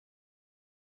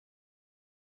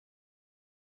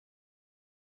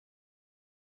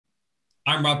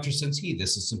I'm Rob Trasinski.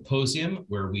 This is Symposium,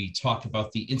 where we talk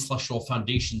about the intellectual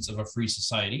foundations of a free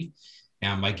society.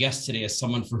 And my guest today is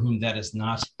someone for whom that is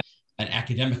not an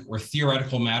academic or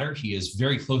theoretical matter. He is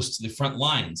very close to the front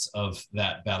lines of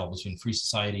that battle between free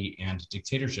society and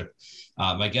dictatorship.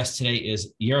 My guest today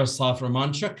is Jaroslav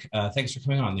Romanchuk. Thanks for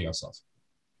coming on, Jaroslav.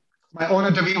 My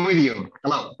honor to be with you.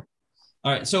 Hello.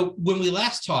 All right. So when we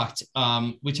last talked,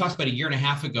 we talked about a year and a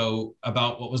half ago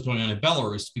about what was going on in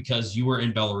Belarus because you were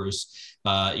in Belarus.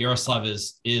 Jaroslav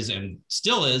is and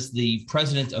still is the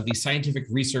president of the Scientific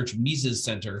Research Mises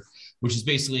Center, which is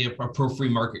basically a pro-free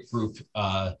market group,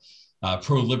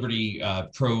 pro-liberty,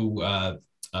 pro-free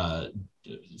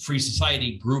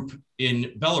society group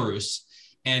in Belarus.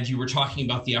 And you were talking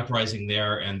about the uprising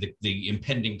there and the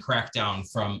impending crackdown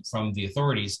from the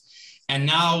authorities. And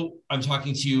now I'm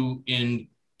talking to you in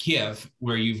Kiev,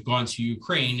 where you've gone to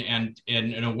Ukraine, and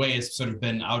in a way it's sort of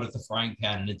been out of the frying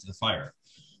pan and into the fire,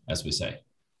 as we say.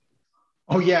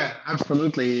 Oh yeah,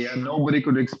 absolutely. And nobody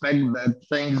could expect that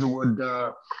things would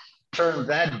turn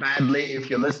that badly if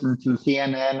you listen to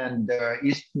CNN and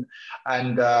Eastern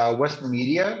and Western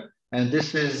media. And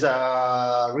this is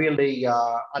really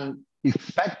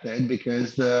unexpected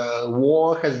because the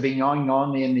war has been going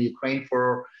on in Ukraine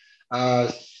for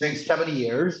 6-7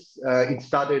 years. It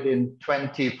started in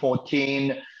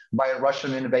 2014 by a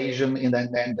Russian invasion and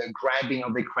then the grabbing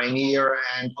of the Crimea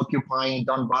and occupying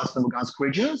Donbass and Lugansk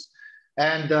regions.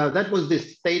 And that was the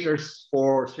status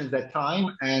for since that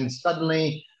time. And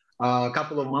suddenly, a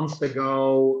couple of months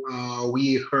ago,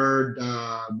 we heard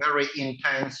a very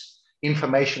intense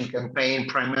information campaign,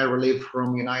 primarily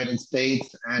from United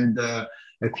States and a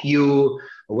few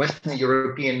Western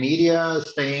European media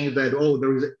saying that, oh,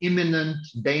 there is imminent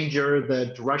danger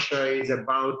that Russia is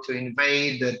about to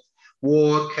invade, that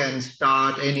war can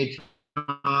start any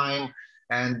time.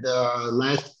 And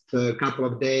last couple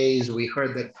of days, we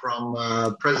heard that from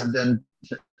President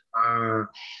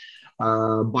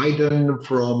Biden,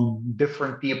 from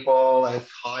different people as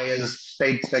high as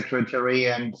State Secretary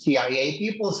and CIA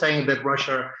people saying that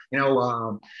Russia,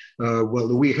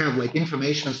 well, we have like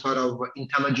information sort of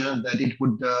intelligence that it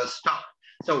would stop.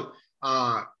 So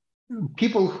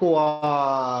people who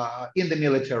are in the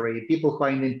military, people who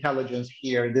are in intelligence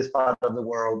here in this part of the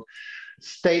world,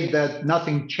 state that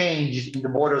nothing changed in the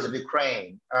borders of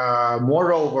Ukraine.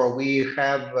 Moreover, we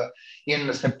have,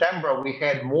 in September, we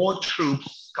had more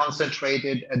troops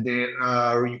concentrated at the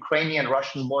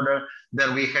Ukrainian-Russian border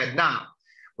than we had now.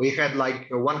 We had like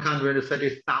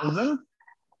 130,000,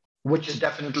 which is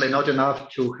definitely not enough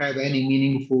to have any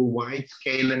meaningful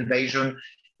wide-scale invasion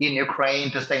in Ukraine,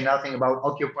 to say nothing about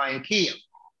occupying Kiev.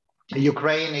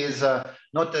 Ukraine is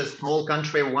not a small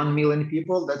country, 1 million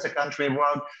people. That's a country of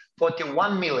around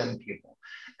 41 million people.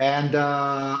 And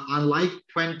unlike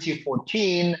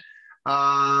 2014,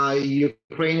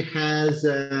 Ukraine has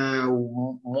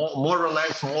more or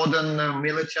less modern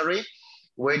military,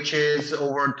 which is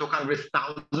over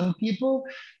 200,000 people.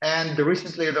 And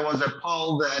recently there was a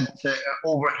poll that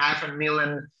over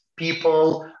 500,000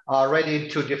 people are ready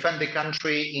to defend the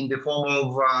country in the form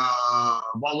of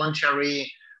voluntary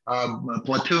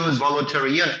platoons,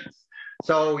 voluntary units.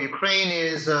 So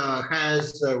Ukraine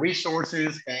has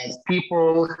resources, has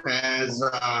people, has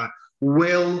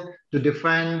will to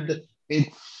defend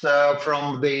its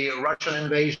from the Russian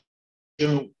invasion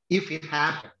if it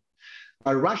happens.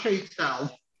 Russia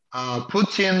itself,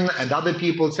 Putin and other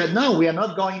people said, no, we are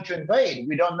not going to invade.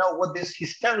 We don't know what this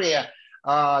hysteria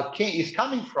is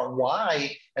coming from,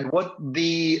 why, and what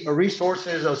the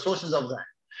resources or sources of that.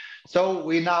 So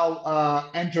we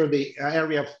now enter the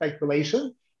area of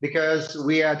speculation because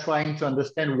we are trying to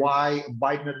understand why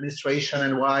Biden administration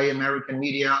and why American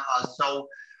media are so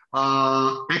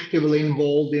actively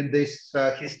involved in this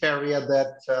hysteria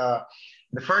that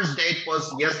the first date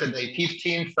was yesterday,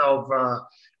 15th of,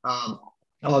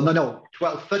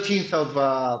 13th of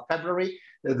February.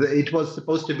 It was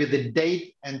supposed to be the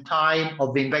date and time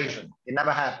of the invasion. It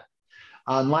never happened.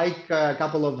 Unlike a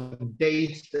couple of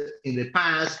dates in the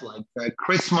past, like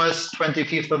Christmas,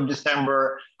 25th of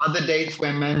December, other dates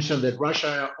were mentioned that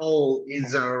Russia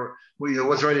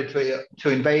was ready to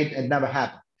invade. It never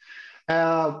happened.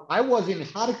 I was in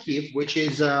Kharkiv, which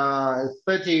is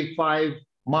 35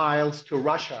 miles to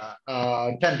Russia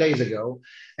 10 days ago,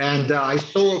 and I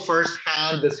saw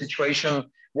firsthand the situation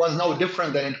was no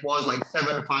different than it was like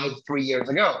 3 years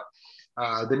ago.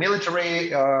 The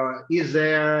military is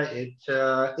there, it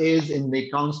is in the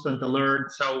constant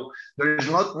alert, so there is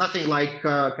nothing like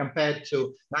compared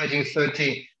to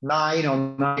 1939 or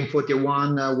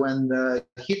 1941 when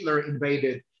Hitler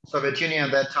invaded Soviet Union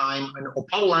at that time, or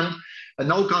Poland,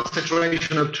 no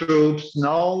concentration of troops,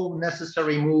 no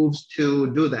necessary moves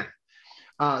to do that.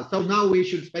 So now we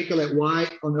should speculate why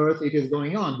on earth it is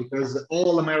going on, because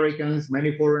all Americans,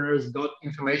 many foreigners got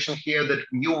information here that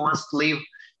you must leave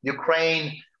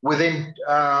Ukraine within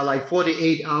like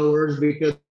 48 hours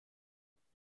because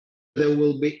there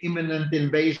will be imminent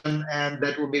invasion and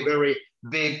that will be very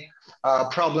big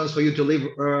problems for you to leave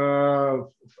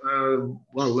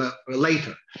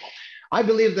later. I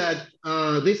believe that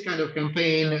this kind of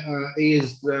campaign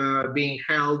is being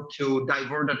held to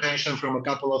divert attention from a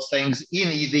couple of things in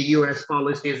the US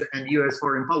policies and US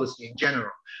foreign policy in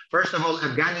general. First of all,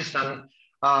 Afghanistan,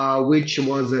 which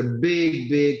was a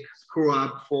big screw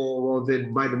up for the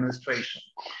Biden administration.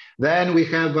 Then we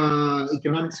have an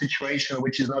economic situation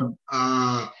which is not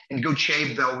in good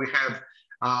shape, though we have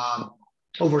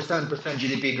over 7%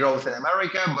 GDP growth in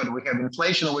America, but we have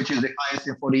inflation which is the highest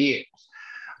in 40 years.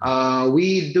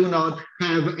 We do not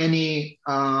have any,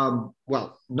 not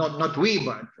we,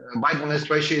 but Biden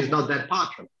administration is not that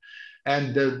popular.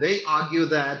 And they argue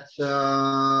that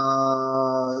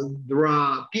there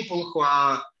are people who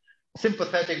are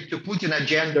sympathetic to Putin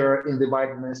agenda in the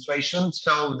Biden administration.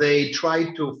 So they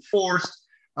try to force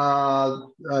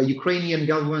Ukrainian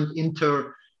government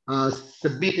into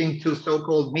submitting to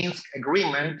so-called Minsk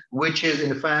agreement, which is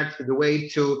in fact the way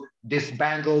to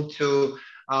dismantle, to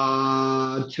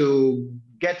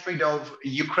get rid of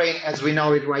Ukraine as we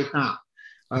know it right now.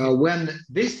 When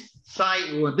this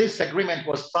agreement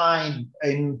was signed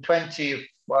in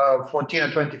 2014 or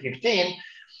 2015,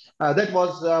 that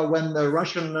was when the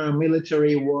Russian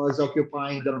military was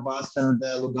occupying Donbass and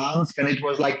Lugansk, and it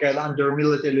was like under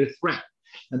military threat.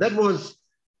 And that was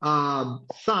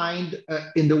signed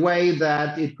in the way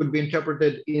that it could be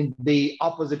interpreted in the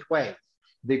opposite way.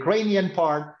 The Ukrainian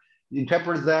part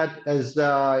interprets that as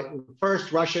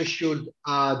first Russia should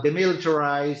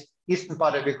demilitarize eastern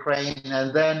part of Ukraine,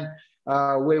 and then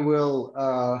we will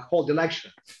hold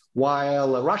election.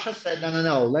 While Russia said,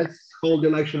 no, let's hold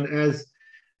election as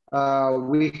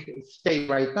we state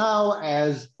right now,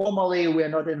 as formally we are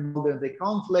not involved in the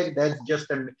conflict, that's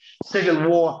just a civil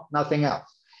war, nothing else.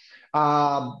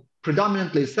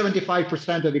 Predominantly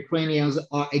 75% of Ukrainians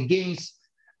are against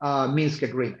Minsk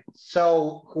agreement.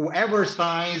 So whoever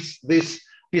signs this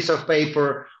piece of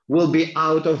paper will be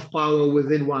out of power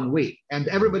within 1 week. And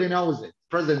everybody knows it.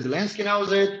 President Zelensky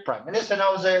knows it, Prime Minister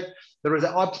knows it. There is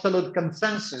an absolute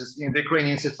consensus in the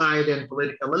Ukrainian society and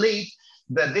political elite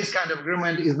that this kind of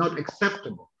agreement is not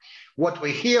acceptable. What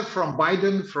we hear from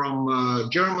Biden, from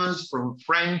Germans, from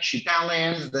French,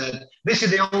 Italians, that this is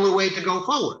the only way to go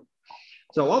forward.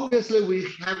 So obviously we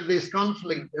have this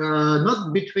conflict,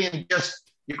 not between just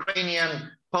Ukrainian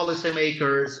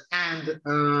policymakers and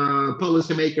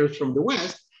policymakers from the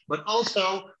West, but also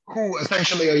who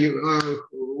essentially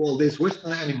are these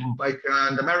Western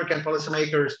and American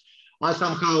policymakers are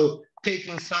somehow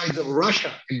taking sides of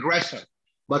Russia, aggressor.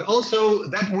 But also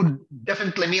that would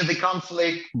definitely mean the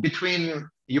conflict between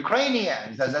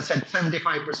Ukrainians, as I said,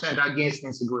 75% are against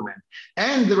this agreement,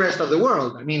 and the rest of the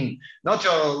world. I mean, not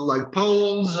all like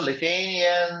Poles,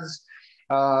 Lithuanians,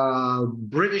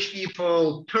 British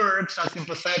people, Turks are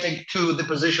sympathetic to the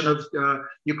position of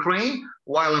Ukraine,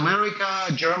 while America,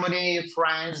 Germany,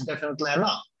 France definitely are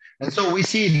not. And so we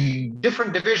see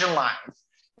different division lines.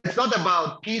 It's not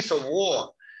about peace or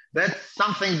war. That's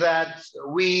something that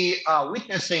we are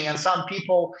witnessing, and some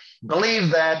people believe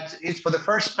that it's for the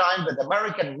first time that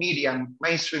American media,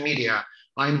 mainstream media,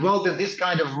 are involved in this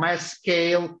kind of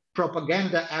mass-scale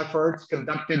propaganda efforts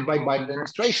conducted by Biden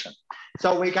administration.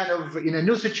 So we kind of in a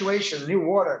new situation, new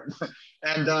water,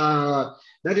 and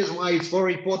that is why it's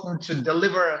very important to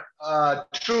deliver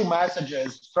true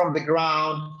messages from the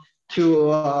ground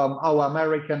to our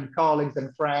American colleagues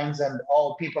and friends and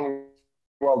all people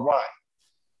worldwide.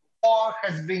 War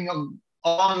has been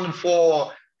on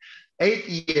for 8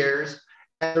 years,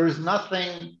 and there is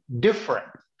nothing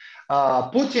different.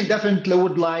 Putin definitely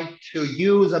would like to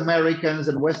use Americans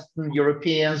and Western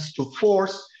Europeans to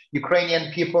force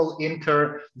Ukrainian people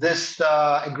into this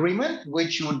agreement,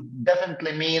 which would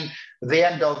definitely mean the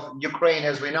end of Ukraine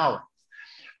as we know it.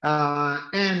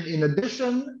 And in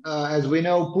addition, as we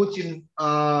know, Putin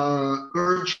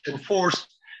urged and forced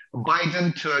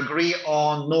Biden to agree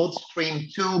on Nord Stream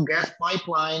 2 gas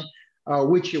pipeline,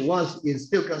 which is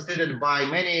still considered by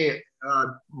many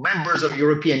members of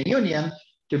European Union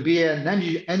to be an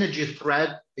energy threat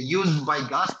used by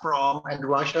Gazprom and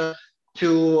Russia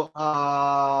to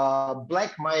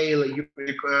blackmail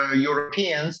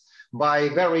Europeans by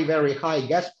very, very high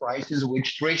gas prices,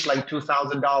 which reached like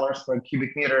 $2,000 per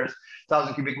cubic meters,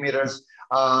 1,000 cubic meters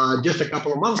just a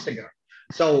couple of months ago.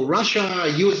 So Russia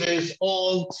uses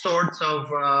all sorts of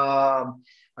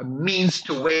means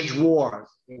to wage wars.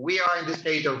 We are in the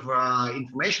state of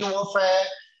information warfare,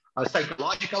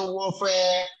 psychological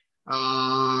warfare.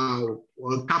 A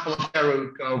couple of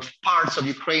parts of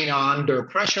Ukraine are under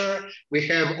pressure. We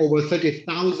have over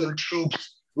 30,000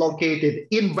 troops located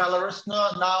in Belarus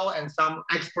now, and some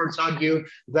experts argue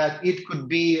that it could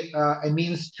be a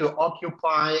means to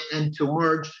occupy and to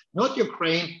merge not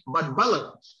Ukraine, but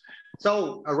Belarus.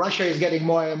 So Russia is getting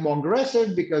more and more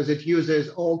aggressive because it uses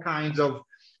all kinds of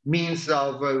means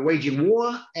of waging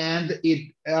war, and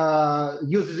it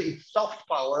uses its soft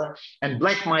power and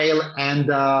blackmail and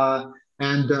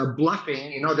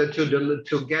bluffing in order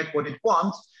to get what it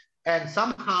wants. And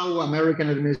somehow American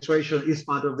administration is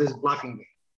part of this bluffing game.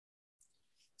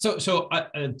 So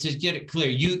to get it clear,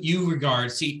 you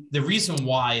regard, see, the reason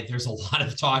why there's a lot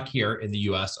of talk here in the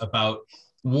U.S. about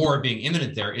war being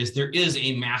imminent there is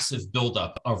a massive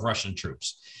buildup of Russian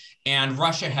troops. And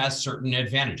Russia has certain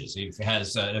advantages. It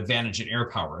has an advantage in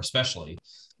air power, especially,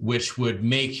 which would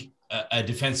make a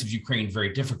defense of Ukraine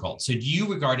very difficult. So do you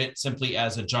regard it simply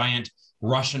as a giant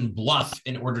Russian bluff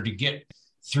in order to get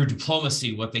through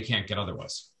diplomacy what they can't get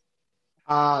otherwise?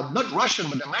 Not Russian,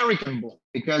 but American bluff,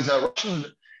 because Russian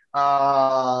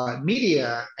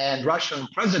media and Russian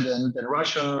president and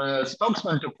Russian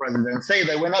spokesman to president say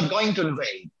that we're not going to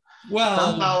invade.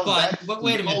 Well, but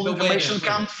wait a minute. All information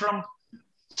comes from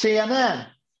CNN.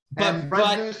 But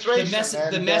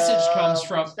the message comes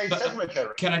from.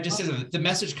 Can I just say that the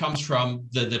message comes from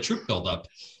the troop buildup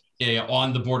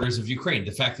on the borders of Ukraine?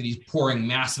 The fact that he's pouring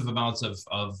massive amounts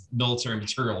of military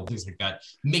material and things like that,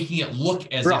 making it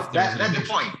look as if there's that's the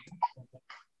point.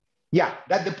 Yeah,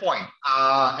 that's the point.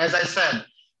 As I said,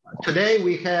 today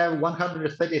we have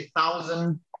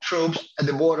 130,000 troops at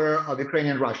the border of Ukraine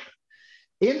and Russia.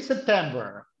 In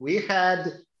September, we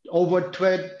had over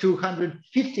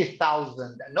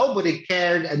 250,000. Nobody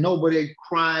cared and nobody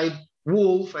cried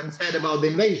wolf and said about the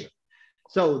invasion.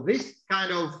 So this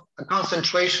kind of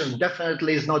concentration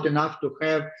definitely is not enough to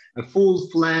have a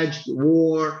full-fledged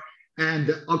war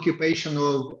and occupation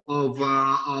of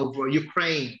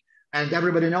Ukraine. And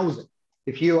everybody knows it.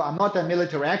 I'm not a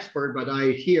military expert, but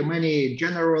I hear many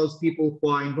generals, people who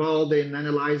are involved in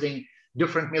analyzing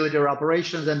different military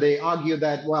operations, and they argue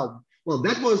that,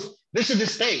 this is the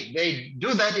state. They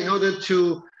do that in order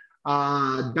to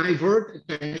divert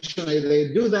attention. They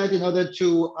do that in order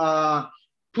to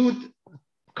put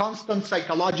constant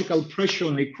psychological pressure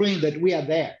on Ukraine that we are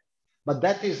there. But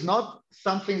that is not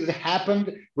something that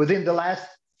happened within the last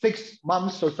 6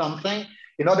 months or something,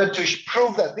 in order to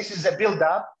prove that this is a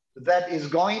build-up that is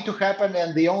going to happen.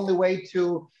 And the only way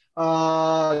to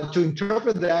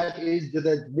interpret that is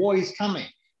that war is coming.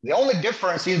 The only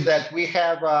difference is that we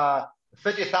have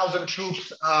 30,000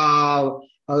 troops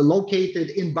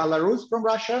located in Belarus from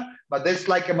Russia, but that's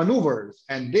like a maneuvers,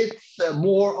 and this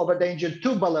more of a danger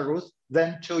to Belarus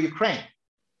than to Ukraine.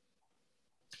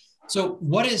 So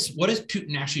what is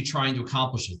Putin actually trying to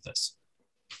accomplish with this?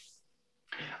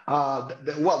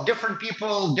 Different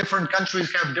people, different countries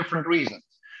have different reasons.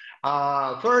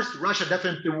 First, Russia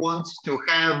definitely wants to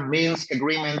have Minsk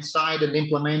agreement signed and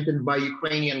implemented by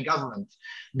Ukrainian government,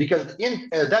 because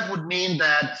that would mean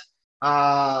that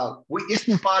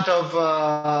eastern part of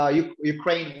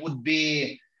Ukraine would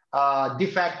be de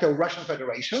facto Russian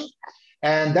Federation,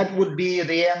 and that would be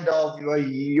the end of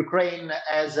Ukraine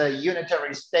as a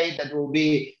unitary state that will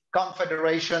be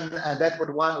confederation, and that's what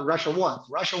Russia wants.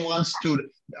 Russia wants to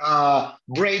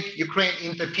break Ukraine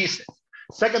into pieces.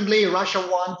 Secondly, Russia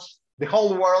wants the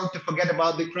whole world to forget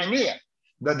about the Crimea.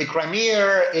 That the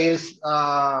Crimea is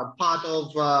part of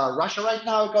Russia right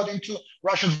now, according to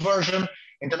Russia's version.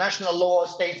 International law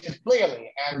states it clearly,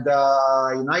 and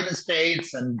United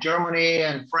States and Germany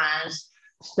and France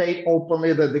state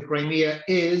openly that the Crimea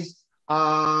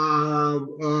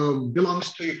belongs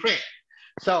to Ukraine.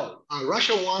 So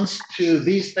Russia wants to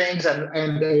these things,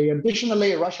 and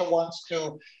additionally, Russia wants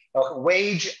to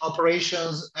wage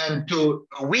operations and to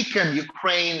weaken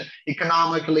Ukraine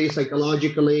economically,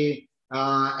 psychologically,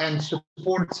 and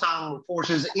support some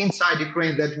forces inside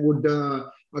Ukraine that would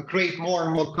create more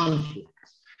and more conflict.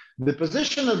 The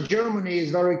position of Germany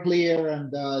is very clear,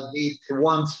 and it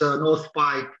wants North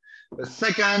Pipe.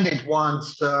 Second, it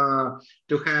wants to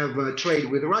have trade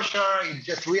with Russia. It's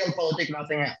just real politics,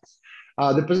 nothing else.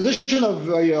 The position of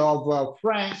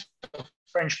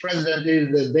French president is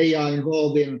that they are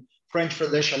involved in French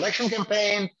presidential election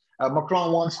campaign.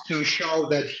 Macron wants to show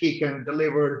that he can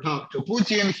deliver talk to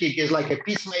Putin. He is like a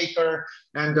peacemaker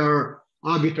and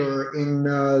arbiter in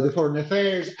the foreign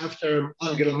affairs. After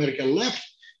Angela Merkel left,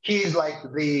 he is like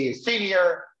the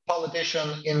senior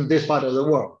politician in this part of the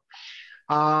world.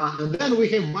 And then we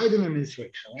have Biden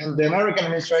administration and the American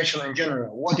administration in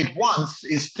general. What it wants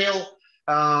is still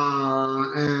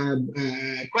a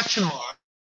question mark,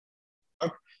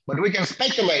 but we can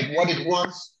speculate what it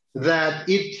wants, that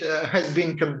it has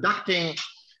been conducting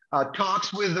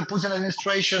talks with the Putin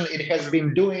administration. It has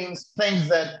been doing things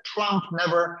that Trump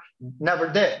never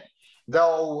did.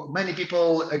 Though many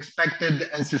people expected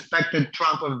and suspected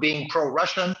Trump of being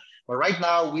pro-Russian, but right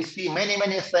now we see many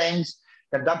things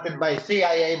conducted by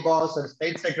CIA boss and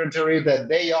state secretary that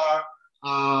they are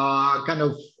kind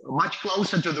of much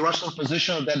closer to the Russian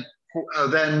position than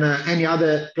any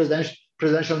other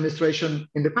presidential administration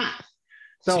in the past.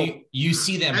 So you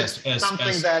see them as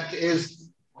something that is.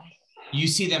 You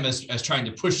see them as trying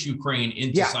to push Ukraine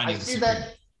into signing this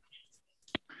agreement.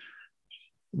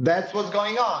 That's what's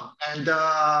going on. And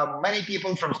many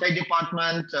people from State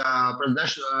Department,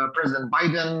 President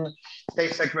Biden,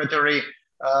 State Secretary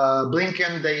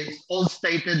Blinken, they all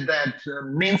stated that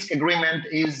Minsk agreement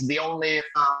is the only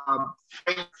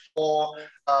frame for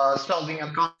solving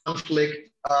a conflict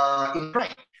in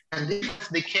Ukraine. And if that's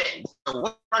the case, so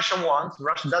what Russia wants,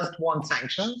 Russia doesn't want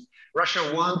sanctions. Russia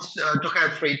wants to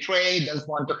have free trade, doesn't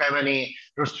want to have any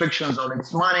restrictions on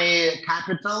its money,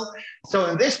 capital. So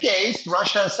in this case,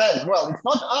 Russia says, well, it's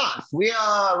not us. We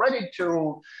are ready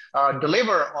to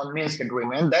deliver on Minsk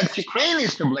agreement. That's Ukraine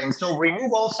is to blame. So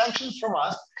remove all sanctions from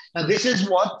us. And this is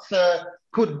what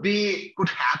could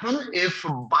happen if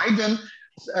Biden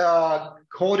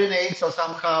coordinates or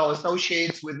somehow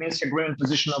associates with Minsk agreement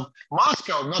position of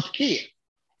Moscow, not Kiev.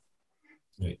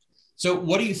 Right. So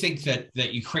what do you think that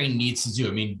Ukraine needs to do?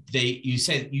 I mean, you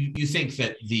said you think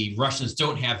that the Russians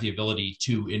don't have the ability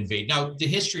to invade. Now, the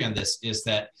history on this is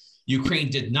that Ukraine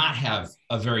did not have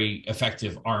a very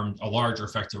effective large or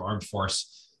effective armed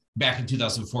force back in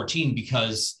 2014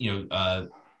 because, Yanukovych,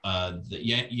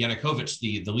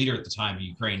 the leader at the time of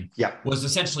Ukraine, was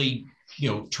essentially,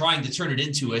 trying to turn it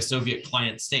into a Soviet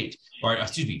client state, or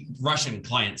Russian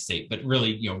client state, but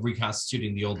really,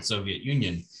 reconstituting the old Soviet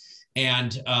Union.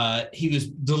 And he was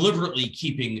deliberately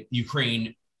keeping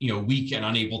Ukraine, weak and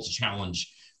unable to challenge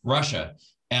Russia.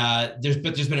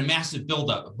 There's been a massive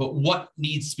buildup. But what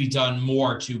needs to be done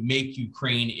more to make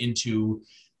Ukraine into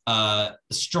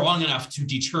strong enough to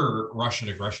deter Russian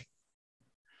aggression?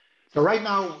 So right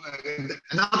now,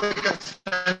 another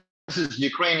consensus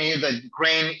Ukraine is that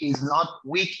Ukraine is not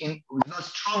not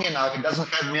strong enough. It doesn't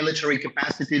have military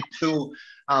capacity to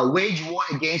wage war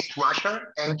against Russia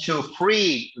and to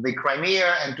free the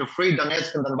Crimea and to free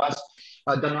Donetsk and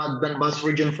Donbass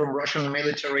region from Russian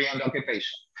military and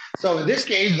occupation. So in this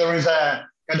case, there is a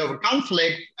kind of a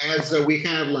conflict, as we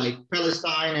have like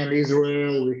Palestine and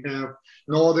Israel, we have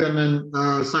Northern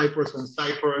Cyprus and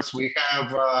Cyprus, we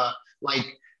have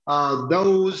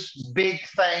those big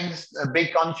things, a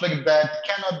big conflict that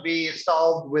cannot be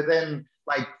solved within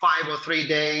like 5 or 3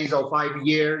 days or 5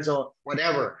 years or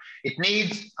whatever. It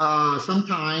needs some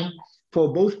time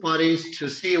for both parties to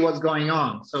see what's going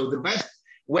on. So the best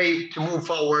way to move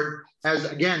forward, as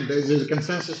again, there's a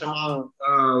consensus among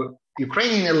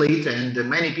Ukrainian elite and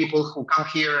many people who come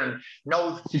here and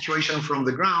know the situation from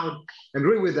the ground,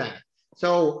 agree with that.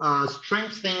 So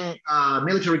strengthening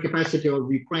military capacity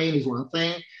of Ukraine is one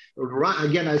thing.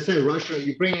 Again, I say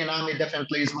Ukrainian army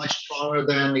definitely is much stronger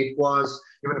than it was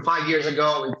even 5 years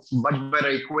ago. It's much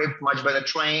better equipped, much better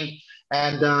trained.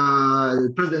 And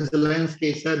President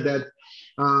Zelensky said that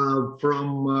from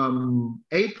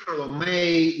April or May,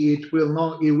 it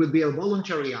will be a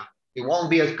voluntary army. It won't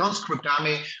be a conscript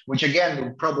army, which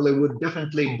again probably would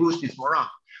definitely boost its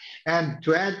morale. And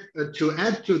to add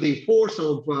to the force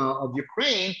of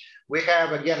Ukraine, we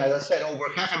have, again, as I said, over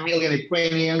 500,000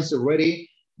 Ukrainians already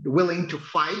willing to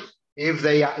fight if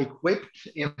they are equipped,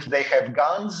 if they have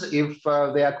guns, if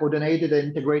they are coordinated and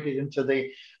integrated into the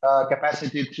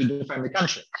capacity to defend the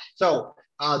country. So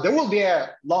there will be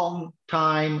a long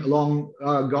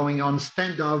going on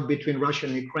standoff between Russia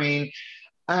and Ukraine.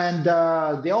 And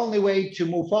the only way to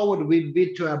move forward would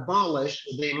be to abolish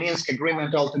the Minsk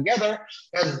agreement altogether,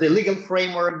 as the legal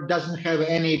framework doesn't have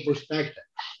any perspective.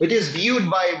 It is viewed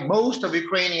by most of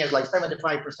Ukrainians, like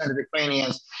 75% of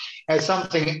Ukrainians, as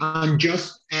something unjust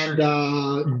and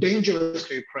dangerous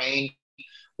to Ukraine,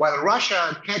 while Russia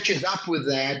catches up with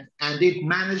that, and it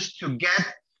managed to get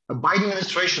a Biden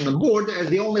administration on board as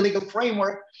the only legal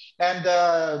framework. And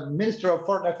the Minister of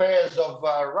Foreign Affairs of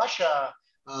Russia,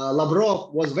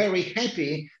 Lavrov, was very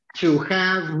happy to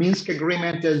have Minsk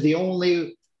agreement as the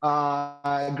only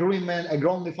agreement, a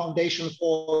only foundation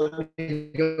for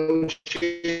negotiation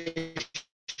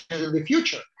in the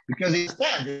future, because it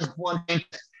stands one in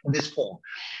this form.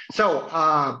 So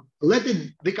let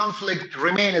the conflict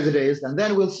remain as it is, and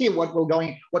then we'll see what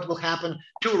will happen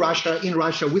to Russia in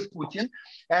Russia with Putin.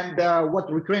 And what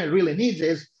Ukraine really needs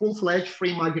is full-fledged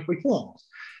free market reforms.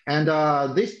 And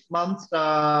this month,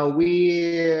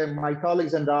 my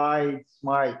colleagues and I,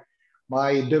 my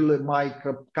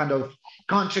kind of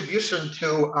contribution to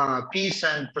peace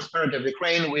and prosperity of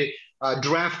Ukraine, we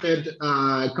drafted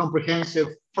comprehensive,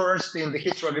 first in the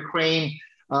history of Ukraine,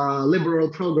 liberal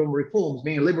program reforms,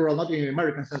 meaning liberal not in the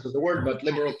American sense of the word, but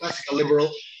liberal, classical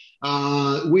liberal,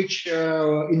 which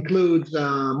includes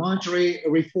monetary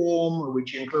reform,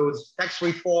 which includes tax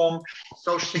reform,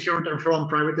 social security reform,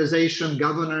 privatization,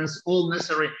 governance, all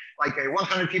necessary, like a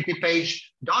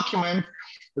 150-page document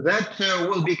that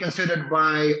will be considered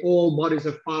by all bodies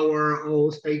of power, all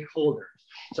stakeholders.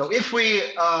 So if we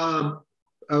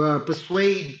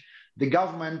persuade the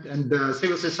government and the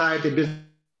civil society,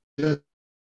 business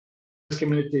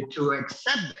community to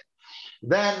accept it,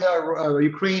 then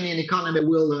Ukrainian economy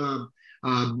will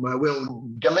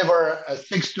deliver a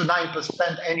 6 to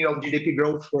 9% annual GDP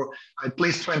growth for at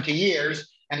least 20 years.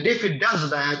 And if it does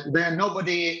that, then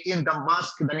nobody in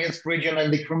Donbass, Donetsk region,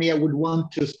 and the Crimea would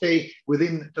want to stay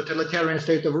within totalitarian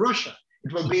state of Russia.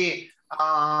 It will be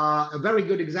a very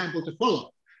good example to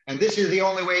follow. And this is the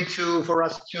only way for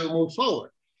us to move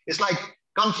forward. It's like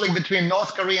conflict between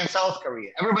North Korea and South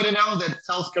Korea. Everybody knows that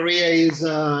South Korea is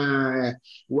a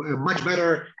much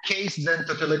better case than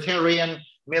totalitarian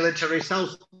military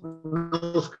North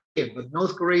Korea, but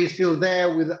North Korea is still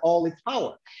there with all its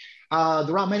power.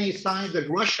 There are many signs that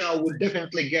Russia would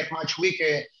definitely get much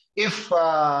weaker if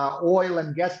oil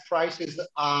and gas prices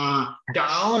are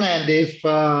down, and if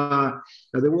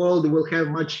the world will have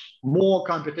much more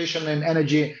competition in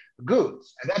energy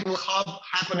goods. And that will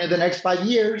happen in the next 5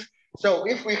 years. So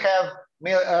if we have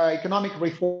economic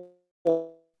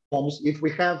reforms, if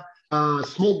we have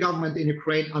small government in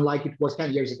Ukraine, unlike it was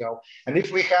 10 years ago, and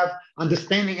if we have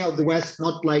understanding of the West,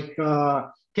 not like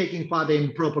taking part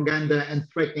in propaganda and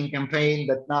threatening campaign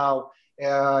that now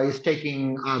is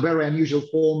taking very unusual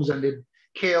forms, and it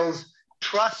kills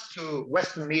trust to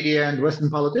Western media and Western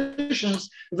politicians,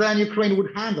 then Ukraine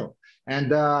would handle. And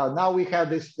now we have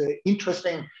this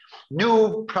interesting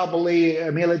new, probably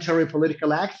military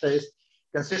political axis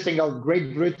consisting of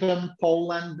Great Britain,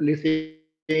 Poland,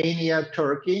 Lithuania,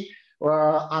 Turkey.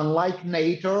 Unlike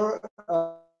NATO,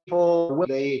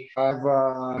 they have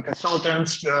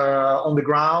consultants on the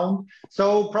ground.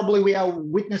 So probably we are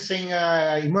witnessing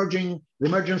the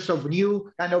emergence of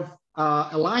new kind of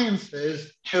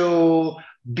alliances to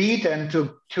beat and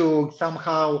to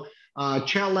somehow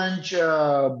challenge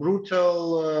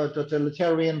brutal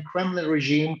totalitarian Kremlin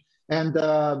regime and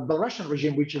the Belarusian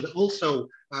regime, which is also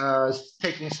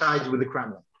taking sides with the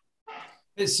Kremlin.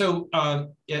 So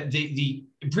the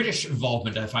British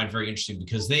involvement I find very interesting,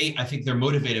 because I think they're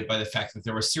motivated by the fact that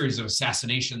there were a series of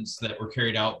assassinations that were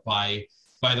carried out by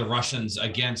the Russians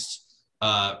against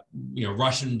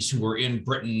Russians who were in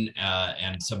Britain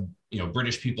and some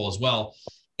British people as well.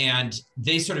 And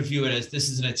they sort of view it as this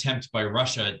is an attempt by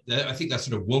Russia. I think that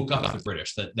sort of woke up the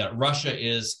British, that Russia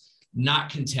is not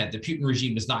content. The Putin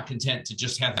regime is not content to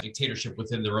just have a dictatorship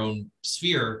within their own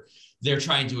sphere. They're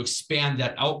trying to expand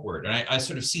that outward. And I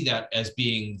sort of see that as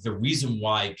being the reason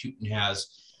why Putin has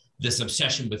this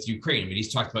obsession with Ukraine. I mean,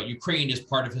 he's talked about Ukraine as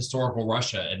part of historical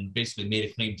Russia and basically made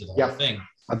a claim to the whole thing.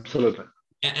 Absolutely.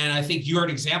 And I think you're an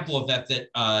example of that,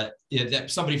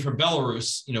 that somebody from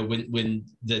Belarus, when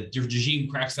the regime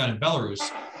cracks down in Belarus,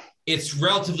 it's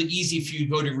relatively easy for you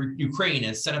to go to Ukraine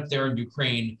and set up there in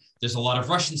Ukraine. There's a lot of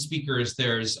Russian speakers.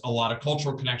 There's a lot of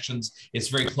cultural connections. It's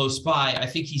very close by. I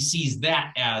think he sees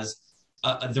that as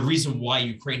the reason why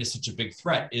Ukraine is such a big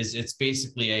threat. Is it's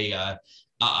basically a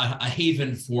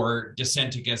haven for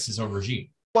dissent against his own regime.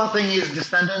 One thing is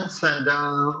descendants, and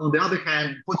on the other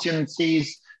hand, Putin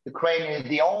sees Ukraine is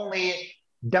the only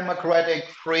democratic,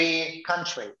 free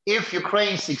country. If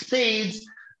Ukraine succeeds,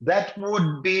 that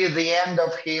would be the end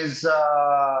of his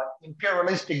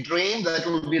imperialistic dream. That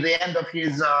would be the end of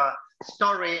his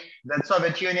story that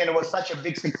Soviet Union was such a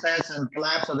big success, and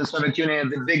collapse of the Soviet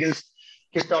Union, the biggest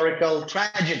historical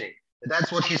tragedy.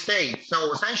 That's what he's saying.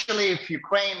 So essentially, if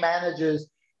Ukraine manages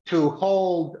to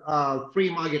hold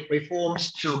free market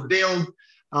reforms, to build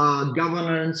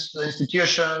governance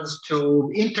institutions,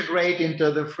 to integrate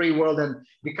into the free world and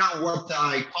become what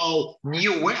I call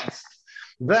New West,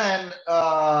 then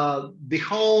the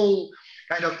whole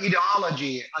kind of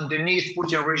ideology underneath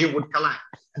Putin regime would collapse.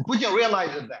 And Putin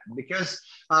realizes that because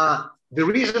the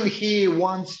reason he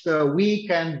wants the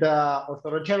weak and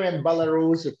authoritarian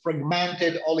Belarus, a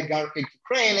fragmented oligarchic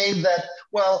Ukraine, is that,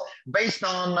 well, based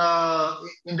on,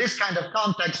 in this kind of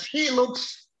context, he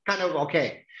looks kind of okay.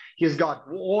 He's got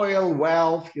oil,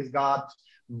 wealth, he's got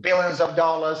billions of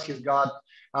dollars, he's got,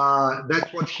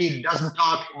 that's what he doesn't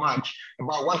talk much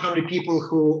about, 100 people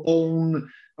who own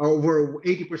over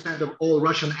 80% of all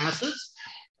Russian assets.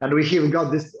 And we've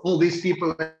got this, all these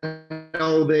people,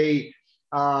 they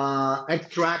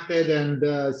extracted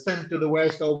and sent to the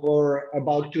West over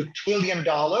about $2 trillion.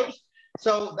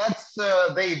 So that's,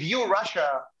 they view Russia,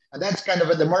 and that's kind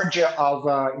of the merger of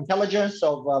intelligence,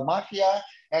 of mafia,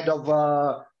 and of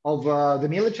the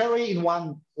military in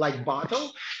one like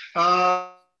battle.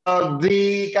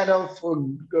 The kind of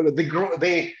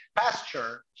the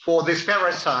pasture for these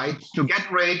parasites to get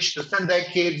rich, to send their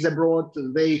kids abroad.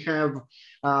 They have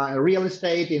real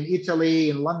estate in Italy,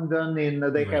 in London,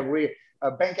 they have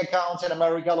bank accounts in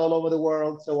America, all over the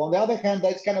world. So on the other hand,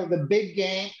 that's kind of the big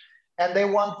game, and they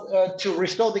want to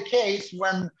restore the case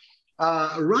when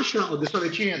Russia or the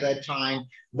Soviet Union at that time,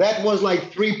 that was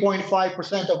like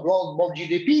 3.5% of global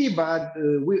GDP, but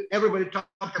everybody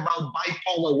talked about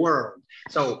bipolar world.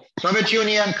 So Soviet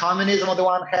Union, communism on the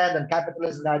one hand, and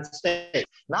capitalism in the United States.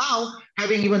 Now,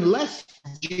 having even less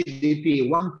GDP,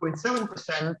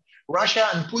 1.7%, Russia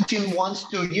and Putin wants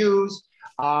to use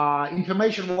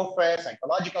information warfare,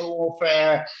 psychological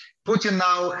warfare. Putin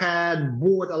now had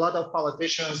bought a lot of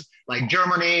politicians like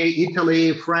Germany,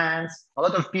 Italy, France. A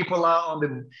lot of people are on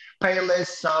the pay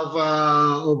lists of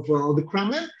the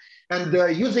Kremlin, and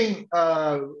using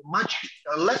much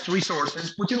less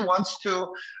resources. Putin wants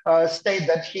to state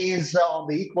that he is on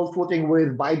the equal footing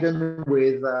with Biden,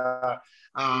 with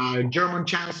German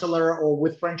Chancellor, or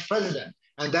with French President,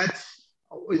 and it's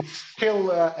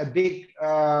still a big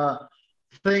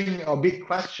thing, a big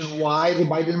question why the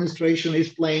Biden administration is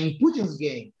playing Putin's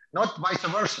game, not vice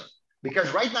versa.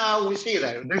 Because right now we see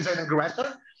that there's an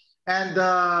aggressor, and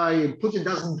Putin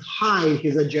doesn't hide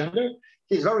his agenda.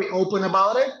 He's very open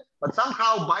about it, but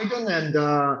somehow Biden and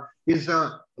is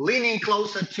leaning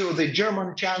closer to the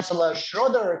German Chancellor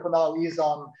Schröder, who now is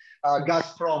on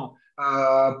Gazprom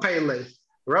pay list,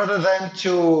 rather than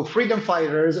to freedom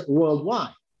fighters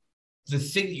worldwide. The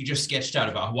thing that you just sketched out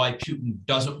about why Putin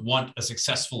doesn't want a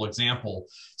successful example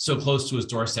so close to his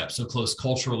doorstep, so close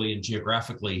culturally and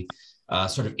geographically,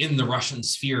 sort of in the Russian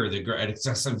sphere, a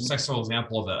successful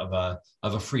example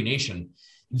of a free nation.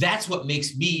 That's what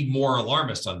makes me more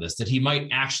alarmist on this, that he might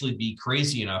actually be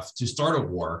crazy enough to start a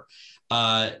war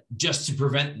just to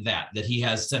prevent that he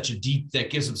has that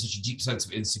gives him such a deep sense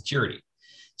of insecurity.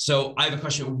 So I have a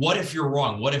question. What if you're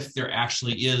wrong? What if there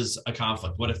actually is a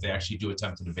conflict? What if they actually do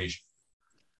attempt an invasion?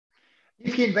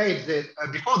 If he invades it,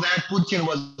 before that, Putin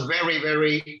was very,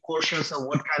 very cautious of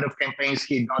what kind of campaigns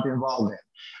he got involved in.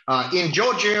 In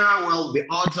Georgia, well, the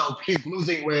odds of his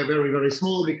losing were very, very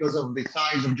small because of the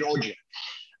size of Georgia.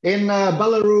 In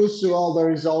Belarus, well, there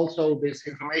is also this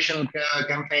information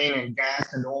campaign in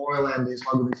gas and oil, and this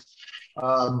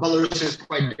Belarus is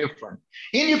quite different.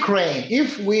 In Ukraine,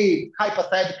 if we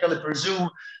hypothetically presume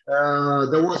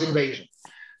there was invasion,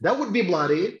 that would be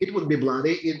bloody. It would be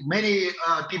bloody. Many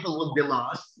people would be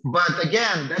lost. But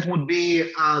again, that would be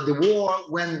the war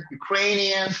when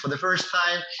Ukrainians, for the first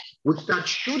time, would start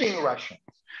shooting Russians.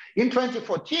 In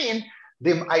 2014,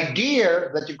 the idea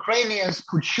that Ukrainians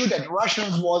could shoot at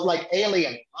Russians was like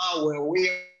alien. Well, we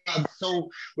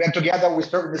are together. We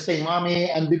serve the same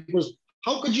army, and it was,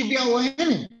 how could you be our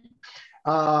enemy?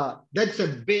 That's a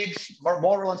big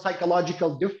moral and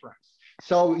psychological difference.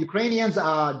 So Ukrainians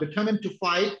are determined to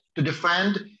fight, to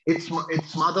defend its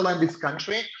motherland, its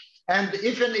country. And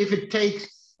even if it takes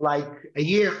like a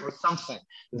year or something,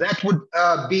 that would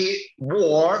be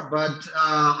war. But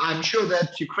I'm sure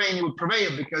that Ukraine would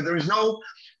prevail because there is no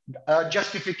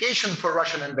justification for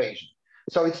Russian invasion.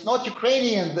 So it's not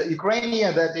Ukraine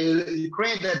that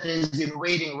is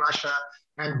invading Russia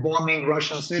and bombing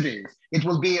Russian cities. It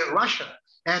will be Russia.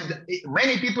 And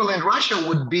many people in Russia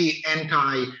would be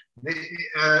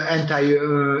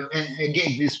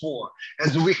against this war.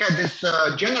 As we had this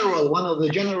general, one of the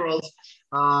generals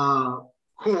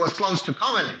who was close to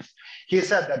communists, he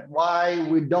said that why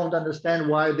we don't understand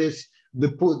why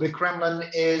the Kremlin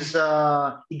is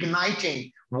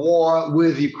igniting war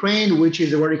with Ukraine, which is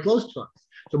very close to us.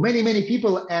 So many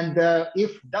people, and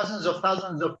if dozens of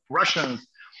thousands of Russians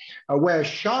were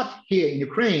shot here in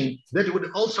Ukraine, that would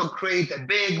also create a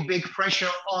big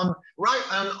pressure on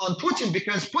Putin,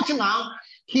 because Putin now,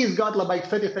 he's got like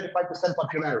 30-35%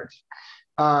 popularity.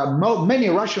 many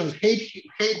Russians hate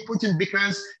Putin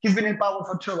because he's been in power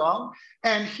for too long,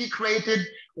 and he created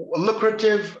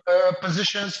lucrative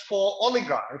positions for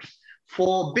oligarchs,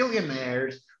 for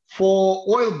billionaires, for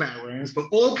oil barons, for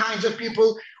all kinds of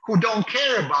people who don't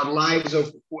care about lives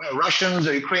of Russians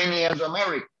or Ukrainians or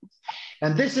Americans.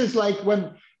 And this is like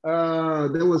when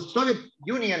there was Soviet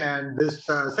Union and this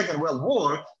Second World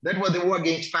War. That was the war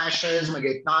against fascism,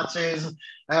 against Nazism,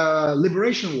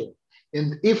 liberation war.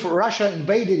 And if Russia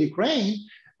invaded Ukraine,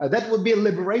 that would be a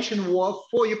liberation war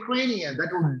for Ukrainians.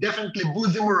 That would definitely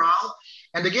boost the morale.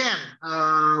 And again,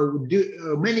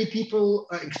 many people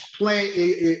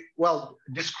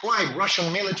describe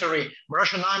Russian military,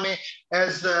 Russian army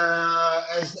as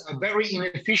a very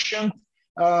inefficient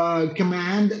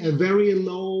command, a very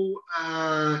low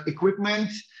equipment,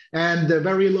 and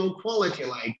very low quality.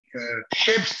 Like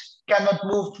ships cannot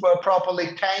move properly,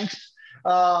 tanks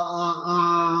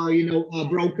are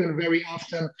broken very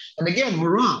often. And again,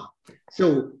 morale.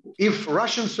 So if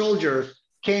Russian soldiers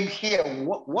came here,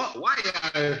 why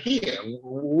are here?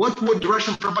 What would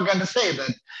Russian propaganda say?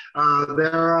 That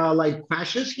there are like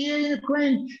fascists here in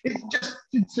Ukraine?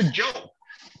 It's a joke.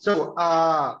 So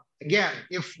again,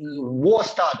 if war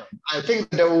started, I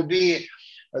think there will be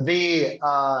the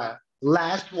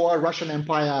last war Russian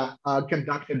Empire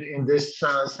conducted in this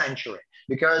century,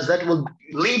 because that will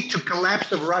lead to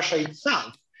collapse of Russia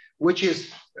itself, which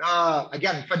is,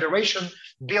 again, federation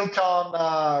built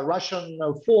on Russian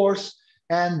force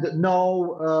and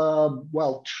no,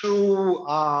 true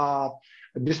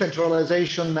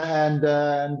decentralization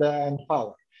and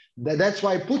power. That's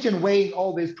why Putin weighing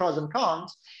all these pros and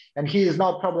cons, and he is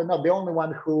probably not the only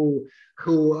one who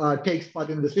takes part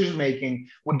in decision making,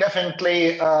 would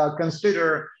definitely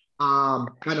consider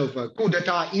kind of a coup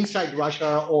d'etat inside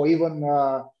Russia, or even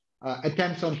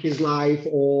attempts on his life.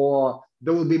 Or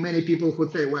there will be many people who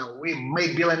say, well, we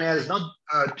made billionaires not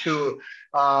to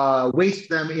waste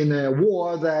them in a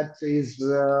war that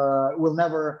will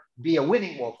never be a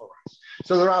winning war for us.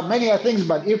 So there are many things,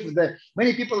 but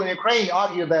many people in Ukraine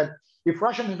argue that if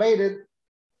Russia invaded,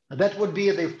 that would be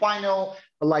the final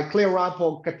clear up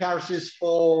or catharsis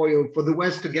for the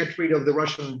West to get rid of the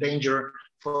Russian danger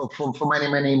for many,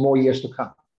 many more years to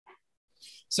come.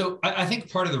 So I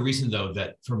think part of the reason, though,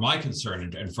 that for my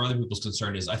concern and for other people's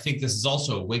concern is I think this is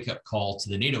also a wake-up call to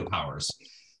the NATO powers,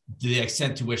 to the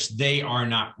extent to which they are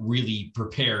not really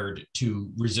prepared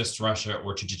to resist Russia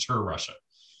or to deter Russia.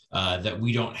 That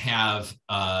we don't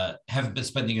haven't been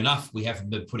spending enough. We haven't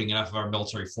been putting enough of our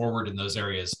military forward in those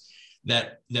areas.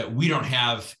 That we don't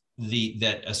have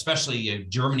that especially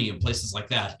Germany and places like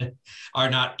that are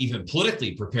not even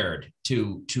politically prepared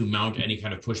to mount any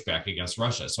kind of pushback against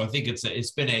Russia. So I think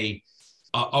it's been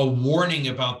a warning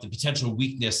about the potential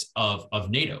weakness of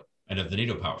NATO and of the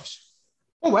NATO powers.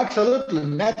 Oh, absolutely.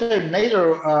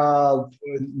 NATO.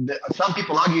 Some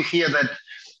people argue here that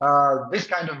this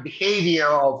kind of behavior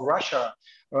of Russia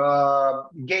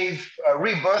gave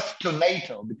rebirth to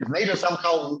NATO, because NATO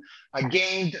somehow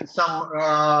gained some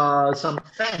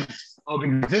sense of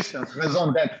existence,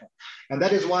 raison d'être. And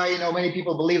that is why many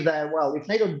people believe that, well, if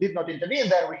NATO did not intervene,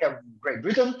 then we have Great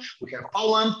Britain, we have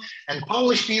Poland, and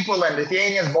Polish people and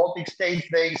Lithuanians, Baltic states,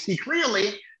 they see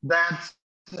clearly that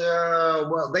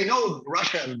they know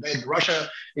Russia, that Russia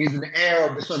is an heir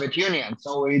of the Soviet Union,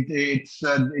 so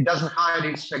it doesn't hide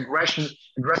its aggressive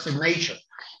nature.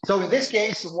 So in this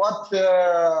case, what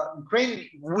Ukraine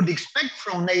would expect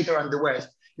from NATO and the West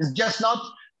is just not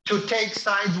to take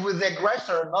sides with the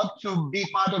aggressor, not to be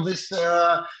part of this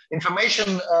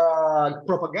information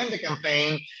propaganda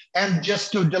campaign, and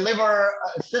just to deliver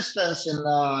assistance in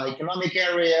economic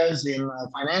areas, in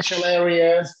financial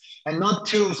areas, and not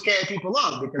to scare people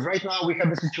off. Because right now we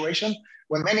have a situation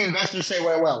when many investors say,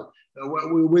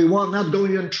 we will not go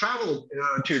even travel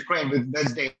to Ukraine,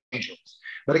 that's dangerous.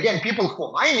 But again, people who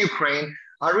are in Ukraine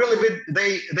are really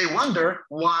they wonder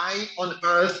why on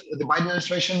earth the Biden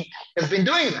administration has been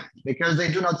doing that, because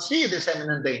they do not see this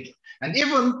imminent danger. And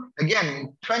even again in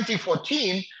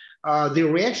 2014, the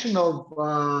reaction of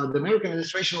the American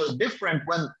administration was different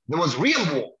when there was real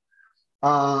war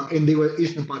in the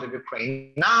eastern part of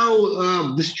Ukraine. Now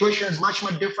the situation is much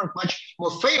more different, much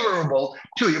more favorable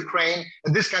to Ukraine,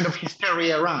 and this kind of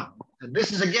hysteria around. And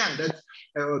this is again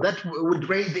that would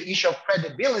raise the issue of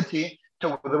credibility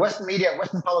to the Western media,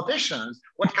 Western politicians,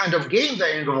 what kind of game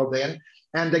they're involved in.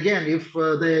 And again, if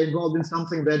they're involved in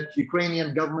something that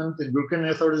Ukrainian government and Ukrainian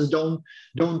authorities don't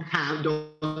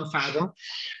fathom,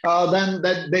 then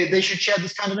that they should share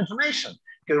this kind of information.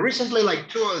 Because recently, like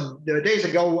 2 days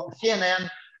ago, CNN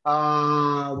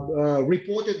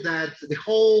reported that the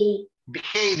whole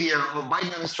behavior of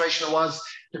Biden administration was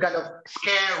to kind of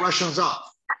scare Russians off.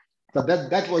 So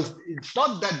that was, it's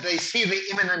not that they see the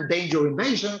imminent danger of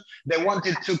invasion. They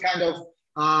wanted to kind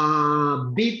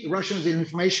of beat Russians in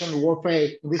information warfare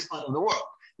in this part of the world,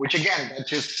 which again, that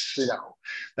just,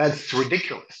 that's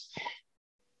ridiculous.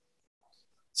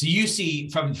 So you see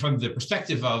from the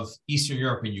perspective of Eastern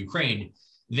Europe and Ukraine,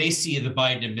 they see the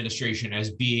Biden administration as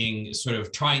being sort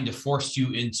of trying to force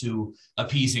you into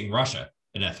appeasing Russia.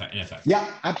 In effect. Yeah,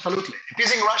 absolutely.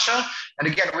 Appeasing Russia. And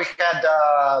again, we had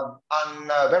on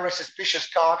very suspicious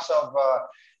talks of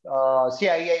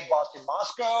CIA boss in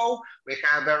Moscow. We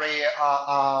have very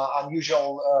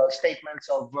unusual statements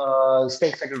of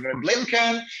State Secretary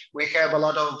Blinken. We have a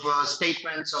lot of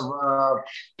statements of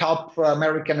top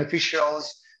American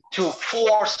officials to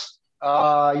force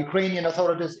Ukrainian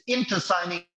authorities into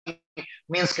signing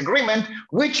Minsk agreement,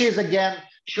 which is again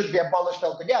should be abolished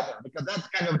altogether, because that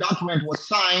kind of document was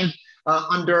signed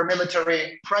under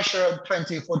military pressure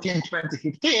 2014,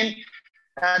 2015,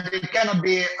 and it cannot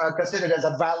be considered as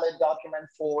a valid document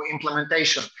for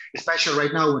implementation, especially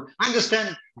right now. I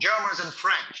understand Germans and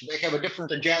French, they have a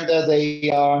different agenda. They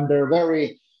are under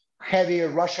very heavy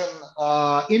Russian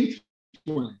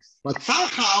influence. But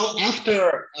somehow,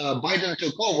 after Biden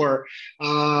took over,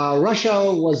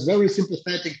 Russia was very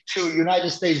sympathetic to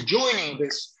United States joining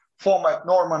this format,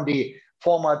 Normandy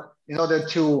format, in order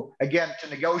to, again, to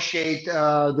negotiate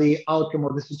the outcome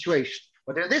of the situation.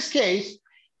 But in this case,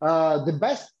 the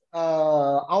best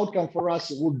outcome for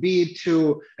us would be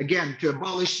to, again, to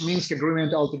abolish Minsk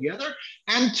agreement altogether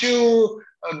and to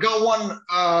go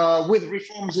on with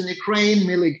reforms in Ukraine,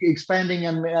 expanding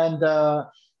and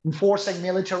enforcing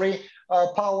military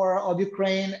power of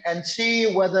Ukraine, and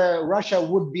see whether Russia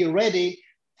would be ready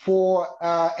for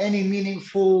any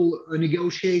meaningful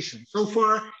negotiation. So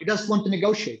far, it doesn't want to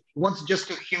negotiate. It wants just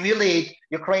to humiliate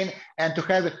Ukraine and to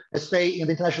have a say in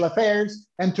the international affairs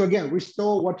and to, again,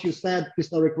 restore what you said,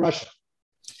 historic Russia.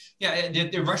 Yeah,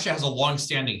 Russia has a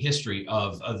long-standing history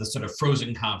of the sort of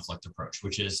frozen conflict approach,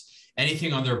 which is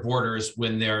anything on their borders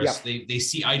when there's they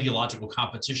see ideological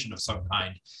competition of some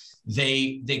kind,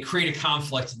 they create a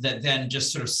conflict that then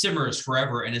just sort of simmers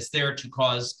forever, and it's there to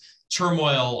cause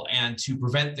turmoil and to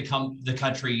prevent the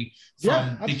country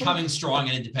from becoming strong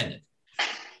and independent.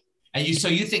 And so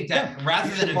you think that rather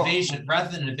than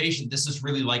invasion, this is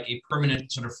really like a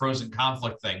permanent sort of frozen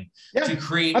conflict thing to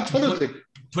create, to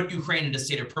put Ukraine in a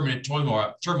state of permanent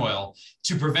turmoil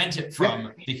to prevent it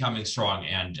from becoming strong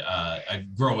and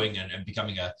growing and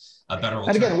becoming a better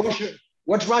alternative. And again,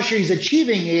 what Russia is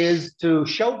achieving is to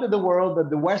show to the world that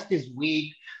the West is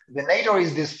weak. The NATO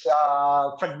is this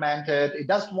fragmented. It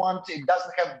doesn't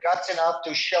have guts enough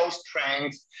to show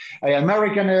strength.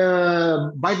 American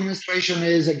Biden administration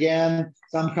is again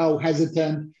somehow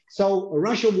hesitant. So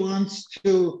Russia wants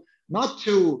to not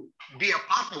to be a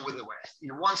partner with the West.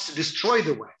 It wants to destroy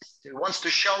the West. It wants to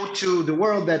show to the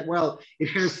world that, well, it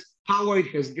has power, it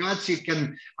has guts, it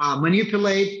can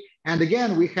manipulate. And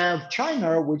again, we have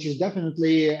China, which is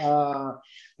definitely a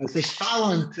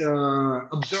silent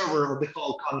observer of the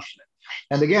whole conflict.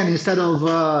 And again, instead of,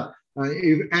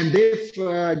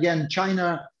 again,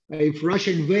 China, if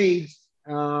Russia invades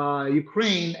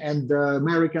Ukraine and the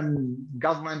American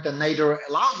government and NATO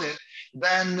allows it,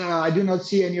 then I do not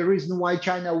see any reason why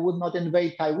China would not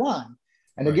invade Taiwan.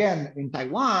 And again, in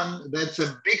Taiwan, that's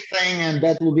a big thing, and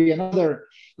that will be another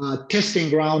testing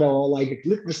ground or like a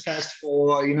litmus test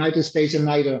for United States and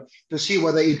NATO to see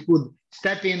whether it would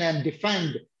step in and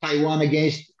defend Taiwan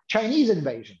against Chinese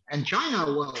invasion. And China,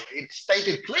 well, it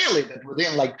stated clearly that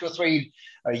within like 2 or 3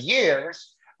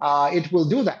 years, it will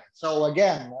do that. So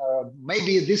again,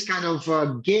 maybe this kind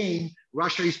of game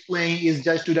Russia is playing is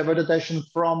just to divert attention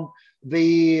from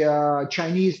the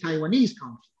Chinese-Taiwanese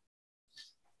conflict.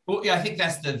 Well, yeah, I think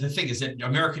that's the thing is that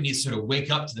America needs to sort of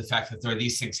wake up to the fact that there are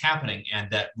these things happening and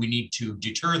that we need to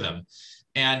deter them.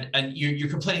 And you're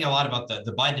complaining a lot about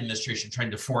the Biden administration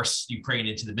trying to force Ukraine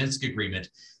into the Minsk agreement.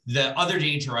 The other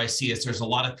danger I see is there's a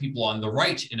lot of people on the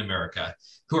right in America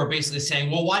who are basically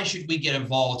saying, well, why should we get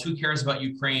involved? Who cares about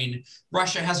Ukraine?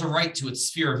 Russia has a right to its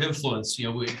sphere of influence.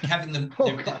 You know, having them.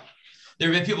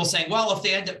 There have been people saying, well, if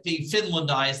they end up being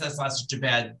Finlandized, that's not such a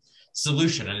bad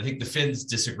solution. And I think the Finns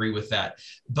disagree with that.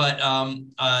 But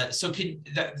so can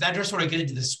that just sort of get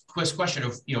into this question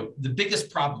of, you know, the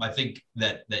biggest problem I think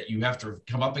that you have to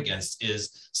come up against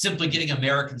is simply getting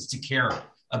Americans to care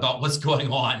about what's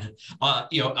going on,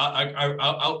 you know,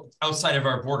 outside of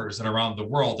our borders and around the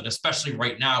world. And especially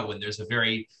right now when there's a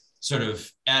very sort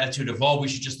of attitude of, oh, we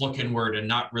should just look inward and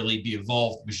not really be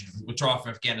involved. We should withdraw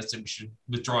from Afghanistan. We should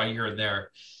withdraw here and there.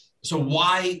 So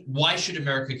why should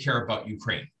America care about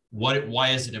Ukraine? Why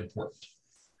is it important?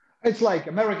 It's like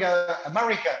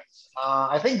Americans.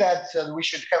 I think that we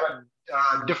should have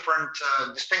a different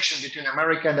distinction between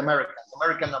America and Americans,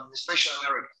 American administration and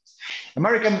Americans.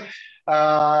 American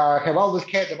have always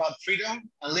cared about freedom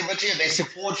and liberty. They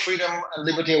support freedom and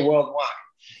liberty worldwide.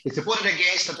 They supported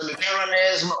against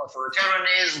totalitarianism,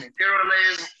 authoritarianism,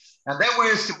 imperialism, and they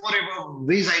were supportive of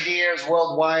these ideas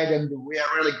worldwide, and we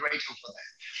are really grateful for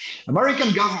that.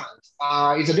 American government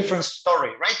is a different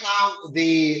story. Right now,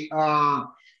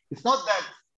 it's not that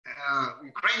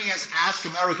Ukrainians ask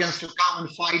Americans to come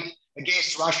and fight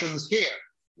against Russians here.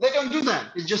 They don't do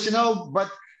that. It's just, but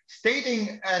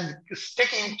stating and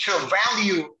sticking to a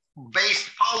value-based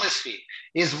policy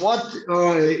is what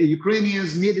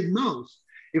Ukrainians needed most.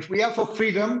 If we are for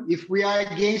freedom, if we are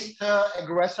against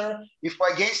aggressor, if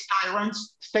we're against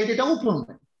tyrants, state it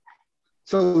openly.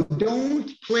 So don't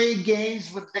play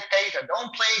games with dictator.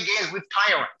 Don't play games with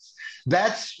tyrants.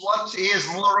 That's what is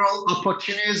moral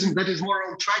opportunism. That is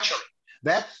moral treachery.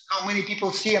 That's how many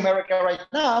people see America right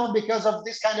now because of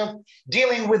this kind of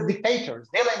dealing with dictators,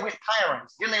 dealing with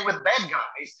tyrants, dealing with bad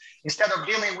guys, instead of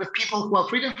dealing with people who are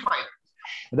freedom fighters.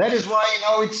 That is why,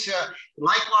 it's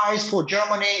likewise for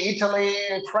Germany, Italy,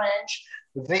 French.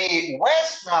 The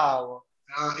West now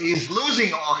is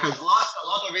losing or has lost a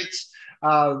lot of its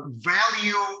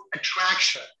value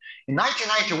attraction. In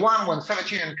 1991, when Soviet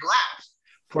Union collapsed,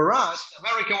 for us,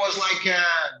 America was like a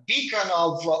beacon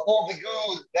of all the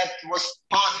good that was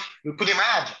you could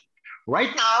imagine.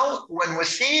 Right now, when we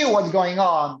see what's going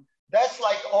on, that's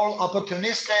like all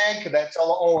opportunistic. That's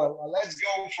all let's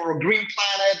go for a green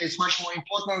planet. It's much more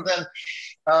important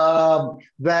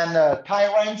than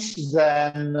tyrants,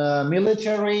 than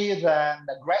military, than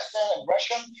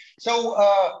aggression. So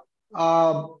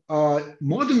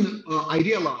modern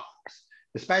ideologues,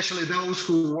 especially those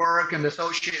who work and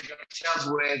associate themselves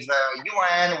with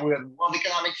UN, with World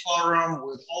Economic Forum,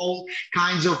 with all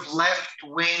kinds of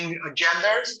left-wing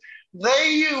agendas,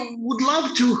 they would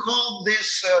love to hold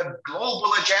this global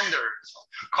agendas,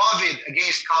 COVID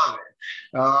against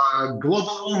COVID,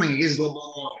 global warming against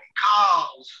global warming,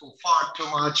 cows who fart too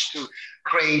much to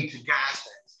create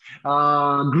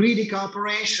gases, greedy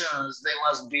corporations, they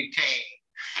must be tamed.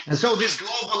 And so this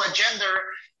global agenda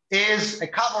is a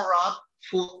cover-up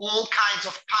for all kinds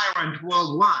of tyrant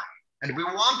worldwide. And we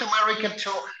want America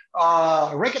to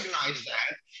recognize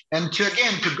that and to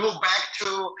go back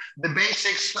to the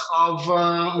basics of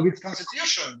its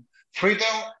constitution: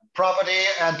 freedom, property,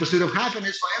 and pursuit of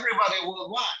happiness for everybody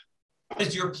worldwide. What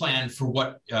is your plan for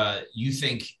what you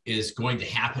think is going to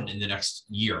happen in the next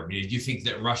year? I mean, do you think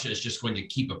that Russia is just going to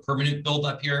keep a permanent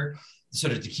buildup here,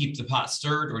 sort of to keep the pot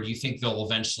stirred, or do you think they'll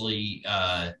eventually,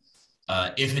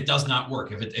 if it does not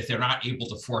work, if they're not able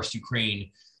to force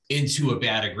Ukraine into a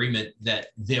bad agreement, that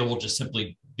they will just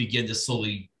simply begin to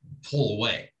slowly pull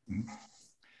away?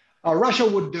 Russia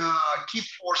would keep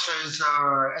forces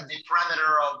at the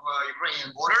perimeter of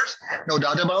Ukrainian borders, no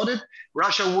doubt about it.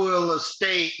 Russia will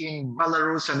stay in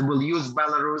Belarus and will use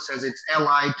Belarus as its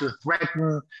ally to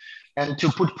threaten and to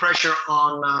put pressure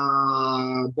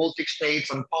on Baltic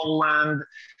states, on Poland,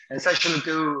 essentially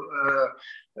to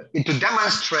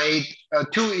demonstrate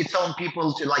to its own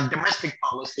people, to like domestic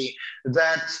policy,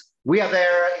 that we are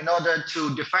there in order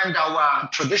to defend our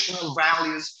traditional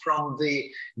values from the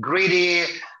greedy,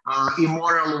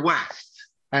 immoral West.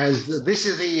 As this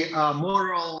is the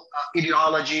moral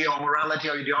ideology or morality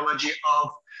or ideology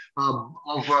of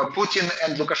Putin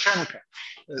and Lukashenko.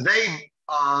 They,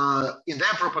 in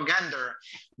their propaganda,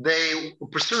 they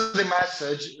pursue the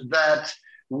message that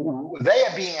they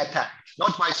are being attacked,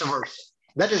 not vice versa.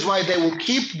 That is why they will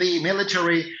keep the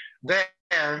military there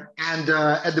and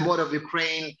at the border of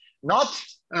Ukraine, not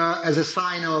as a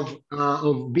sign of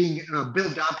being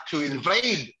built up to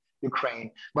invade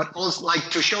Ukraine, but also like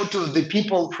to show to the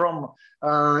people from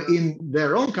in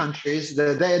their own countries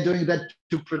that they are doing that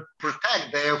to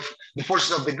protect the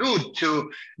forces of the good,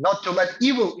 not to let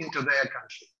evil into their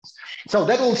countries. So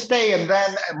that will stay, and then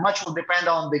much will depend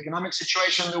on the economic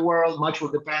situation in the world, much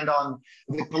will depend on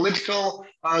the political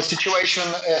situation,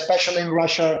 especially in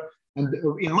Russia. And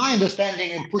in my understanding,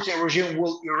 the Putin regime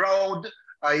will erode.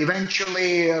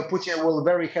 Eventually, Putin will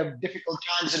have difficult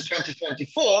times in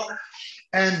 2024.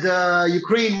 And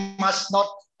Ukraine must not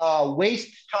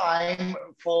waste time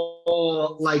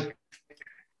for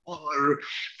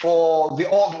the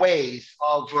old ways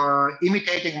of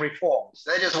imitating reforms.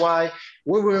 That is why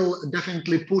we will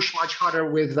definitely push much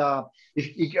harder with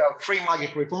free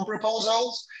market reform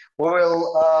proposals. We will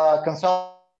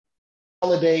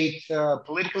consolidate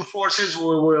political forces. We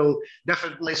will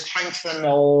definitely strengthen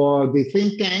the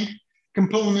think tank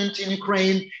component in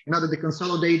Ukraine in order to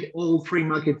consolidate all free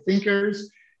market thinkers.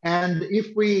 And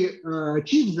if we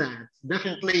achieve that,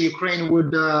 definitely Ukraine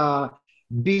would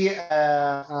be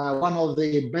one of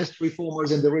the best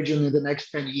reformers in the region in the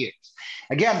next 10 years.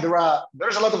 Again,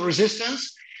 there's a lot of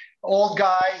resistance. Old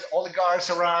guys, oligarchs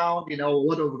around, a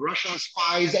lot of Russian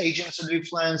spies, agents of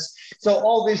influence. So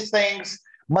all these things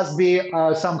must be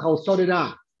somehow sorted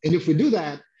out. And if we do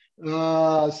that,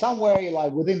 somewhere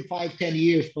like within 5-10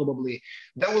 years, probably,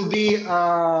 there will be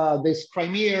this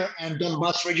Crimea and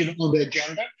Donbass region on the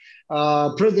agenda.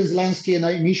 President Zelensky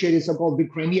initiated so-called the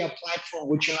Crimea platform,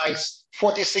 which unites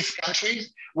 46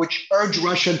 countries, which urge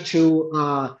Russia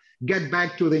to get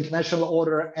back to the international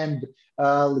order and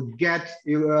get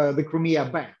the Crimea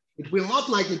back. It will not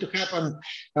likely to happen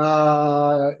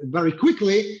very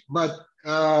quickly, but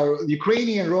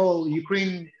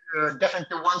Ukraine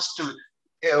definitely wants to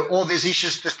all these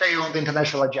issues to stay on the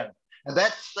international agenda. And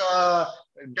that's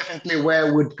definitely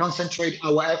where we'd concentrate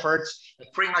our efforts.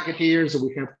 Free marketeers,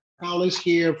 we have colleagues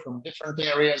here from different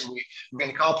areas. We've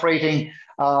been cooperating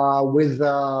with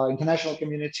the international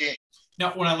community.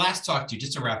 Now, when I last talked to you,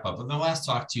 just to wrap up, when I last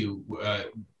talked to you,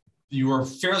 you were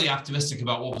fairly optimistic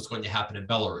about what was going to happen in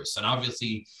Belarus. And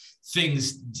obviously,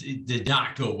 things did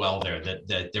not go well there,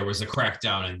 that there was a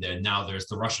crackdown and then now there's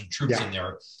the Russian troops in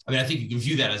there. I mean, I think you can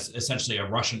view that as essentially a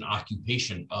Russian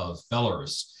occupation of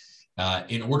Belarus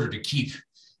in order to keep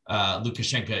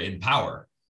Lukashenko in power.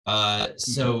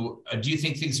 So do you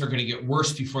think things are going to get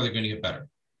worse before they're going to get better?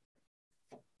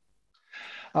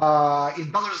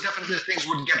 In Belarus, definitely things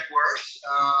would get worse.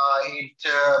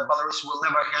 Belarus will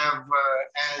never have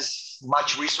as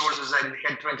much resources as it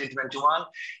had in 2021. It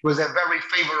was a very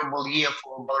favorable year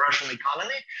for Belarusian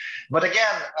economy. But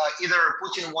again, either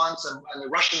Putin wants and the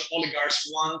Russian oligarchs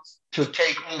want to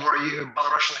take over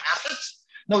Belarusian assets,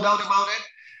 no doubt about it.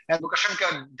 And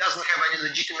Lukashenko doesn't have any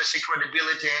legitimacy,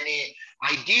 credibility, any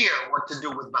idea what to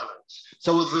do with Belarus.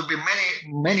 So there will be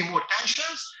many more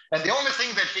tensions. And the only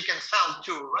thing that he can sell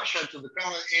to Russia, to the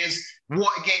Kremlin, is war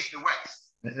against the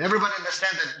West. And everybody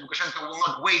understands that Lukashenko will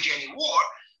not wage any war,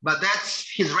 but that's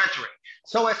his rhetoric.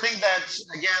 So I think that,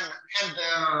 again, and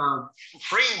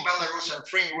freeing Belarus and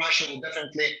freeing Russia will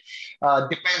definitely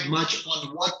depend much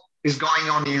on what is going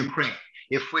on in Ukraine.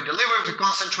 If we deliver to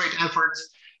concentrate efforts,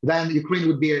 then Ukraine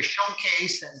would be a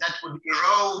showcase, and that would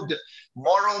erode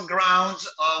moral grounds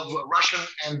of Russian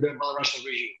and Belarusian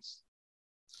regimes.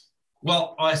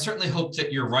 Well, I certainly hope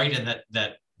that you're right, and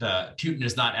that Putin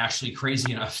is not actually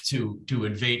crazy enough to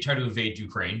try to invade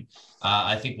Ukraine.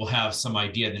 I think we'll have some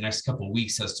idea in the next couple of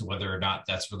weeks as to whether or not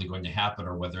that's really going to happen,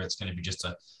 or whether it's going to be just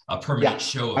a permanent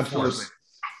show of force.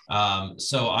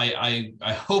 So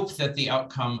I hope that the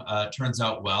outcome turns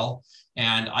out well.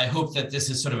 And I hope that this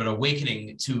is sort of an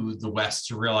awakening to the West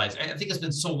to realize, I think it's been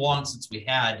so long since we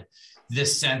had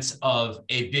this sense of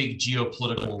a big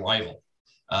geopolitical rival,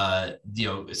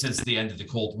 since the end of the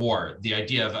Cold War. The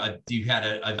idea of you had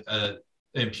and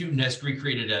Putin has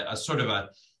recreated a sort of a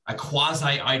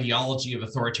quasi-ideology of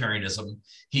authoritarianism.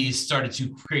 He's started to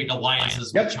create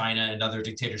alliances with China and other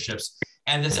dictatorships.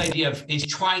 And this idea of he's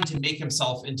trying to make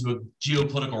himself into a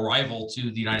geopolitical rival to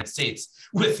the United States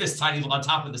with this on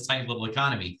top of this tiny little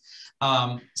economy.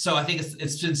 So I think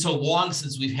it's been so long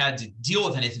since we've had to deal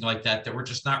with anything like that we're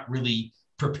just not really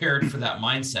prepared for that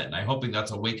mindset. And I'm hoping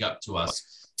that's a wake up to us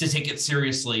to take it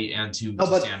seriously and to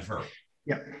stand firm.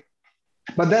 Yeah.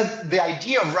 But the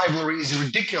idea of rivalry is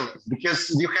ridiculous, because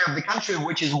you have the country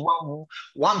which is 1.7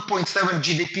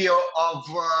 GDP of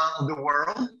the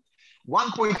world.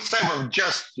 1.7,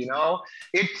 just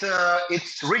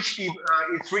it's rich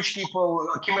people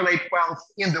accumulate wealth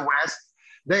in the West.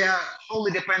 They are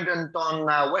wholly dependent on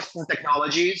Western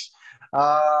technologies.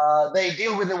 They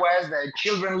deal with the West. Their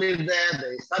children live there.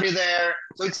 They study there.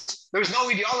 So there's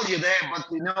no ideology there, but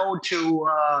to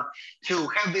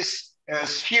have this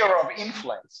sphere of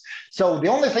influence. So the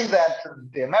only thing that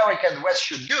the American West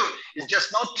should do is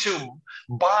just not to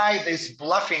buy this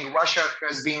bluffing Russia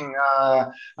has been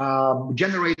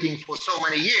generating for so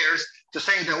many years, to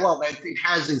say that, that it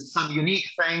has some unique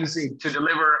things to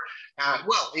deliver.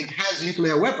 It has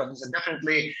nuclear weapons, and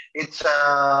definitely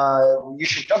you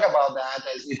should talk about that,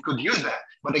 as it could use that.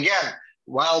 But again,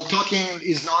 while talking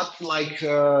is not like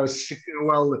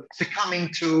succumbing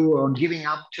to or giving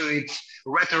up to its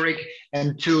rhetoric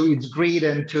and to its greed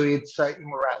and to its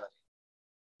immorality.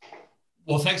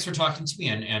 Well, thanks for talking to me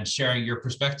and sharing your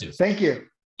perspective. Thank you.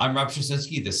 I'm Rob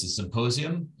Straczynski. This is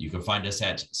Symposium. You can find us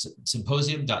at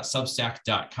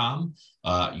symposium.substack.com.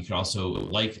 You can also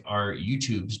like our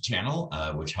YouTube channel,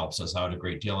 which helps us out a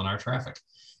great deal in our traffic.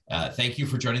 Thank you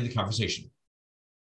for joining the conversation.